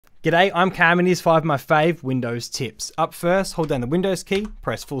G'day, I'm Cam and here's 5 of my fave Windows tips. Up first, hold down the Windows key,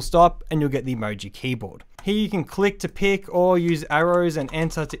 press full stop, and you'll get the Emoji Keyboard. Here you can click to pick or use arrows and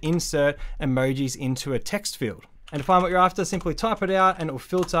enter to insert emojis into a text field. And to find what you're after, simply type it out and it will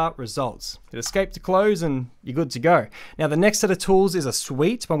filter results. Hit escape to close and you're good to go. Now the next set of tools is a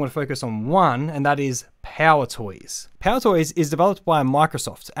suite, but I'm going to focus on one, and that is Power Toys. Power Toys is developed by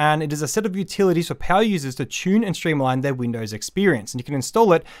Microsoft, and it is a set of utilities for power users to tune and streamline their Windows experience, and you can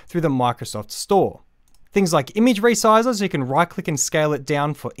install it through the Microsoft Store. Things like image resizers, so you can right click and scale it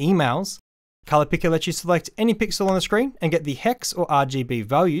down for emails. Color Picker lets you select any pixel on the screen and get the hex or RGB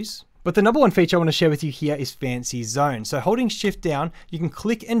values. But the number one feature I want to share with you here is Fancy Zone. So holding shift down, you can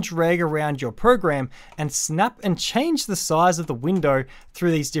click and drag around your program and snap and change the size of the window through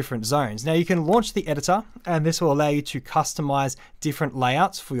these different zones. Now you can launch the editor and this will allow you to customize different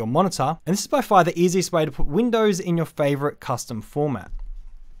layouts for your monitor. And this is by far the easiest way to put windows in your favorite custom format.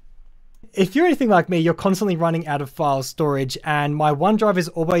 If you're anything like me, you're constantly running out of file storage, and my OneDrive is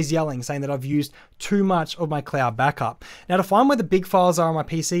always yelling, saying that I've used too much of my cloud backup. Now to find where the big files are on my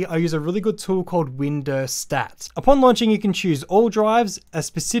PC, I use a really good tool called WinDirStat. Upon launching, you can choose all drives, a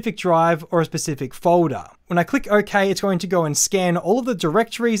specific drive, or a specific folder. When I click OK, it's going to go and scan all of the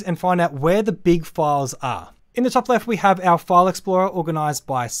directories and find out where the big files are. In the top left, we have our file explorer organized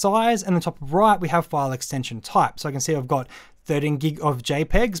by size, and in the top right, we have file extension type. So I can see I've got 13 gig of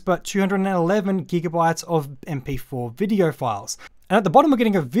JPEGs, but 211 gigabytes of MP4 video files. And at the bottom, we're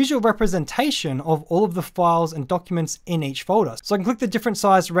getting a visual representation of all of the files and documents in each folder. So I can click the different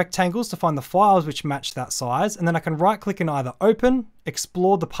sized rectangles to find the files which match that size. And then I can right click and either open,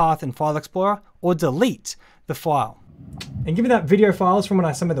 explore the path in File Explorer, or delete the file. And given that video files from when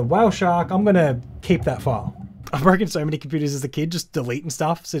I summoned the whale shark, I'm gonna keep that file. I've broken so many computers as a kid, just deleting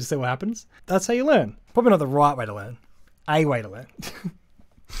stuff to see what happens. That's how you learn. Probably not the right way to learn. A way to learn.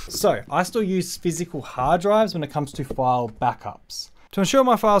 So I still use physical hard drives when it comes to file backups. To ensure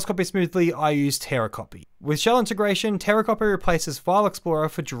my files copy smoothly, I use TerraCopy. With shell integration, TerraCopy replaces File Explorer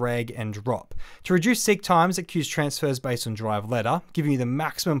for drag and drop. To reduce seek times, it queues transfers based on drive letter, giving you the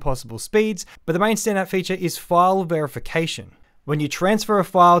maximum possible speeds, but the main standout feature is file verification. When you transfer a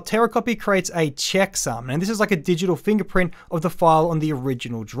file, TerraCopy creates a checksum, and this is like a digital fingerprint of the file on the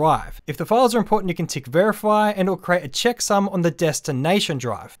original drive. If the files are important, you can tick verify and it'll create a checksum on the destination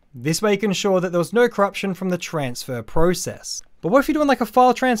drive. This way you can ensure that there was no corruption from the transfer process. But what if you're doing like a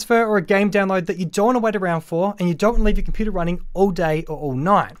file transfer or a game download that you don't want to wait around for, and you don't want to leave your computer running all day or all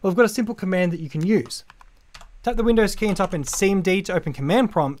night? Well, I've got a simple command that you can use. Tap the Windows key and type in CMD to open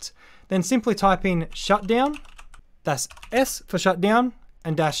command prompt, then simply type in shutdown. That's S for shutdown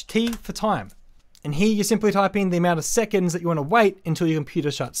and -T for time. And here you simply type in the amount of seconds that you want to wait until your computer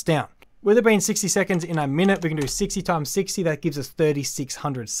shuts down. With it being 60 seconds in a minute, we can do 60 times 60. That gives us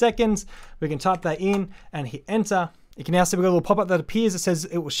 3,600 seconds. We can type that in and hit enter. You can now see we've got a little pop-up that appears that says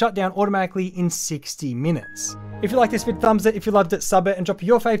it will shut down automatically in 60 minutes. If you like this vid, thumbs it. If you loved it, sub it and drop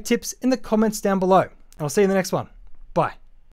your fave tips in the comments down below. And I'll see you in the next one. Bye.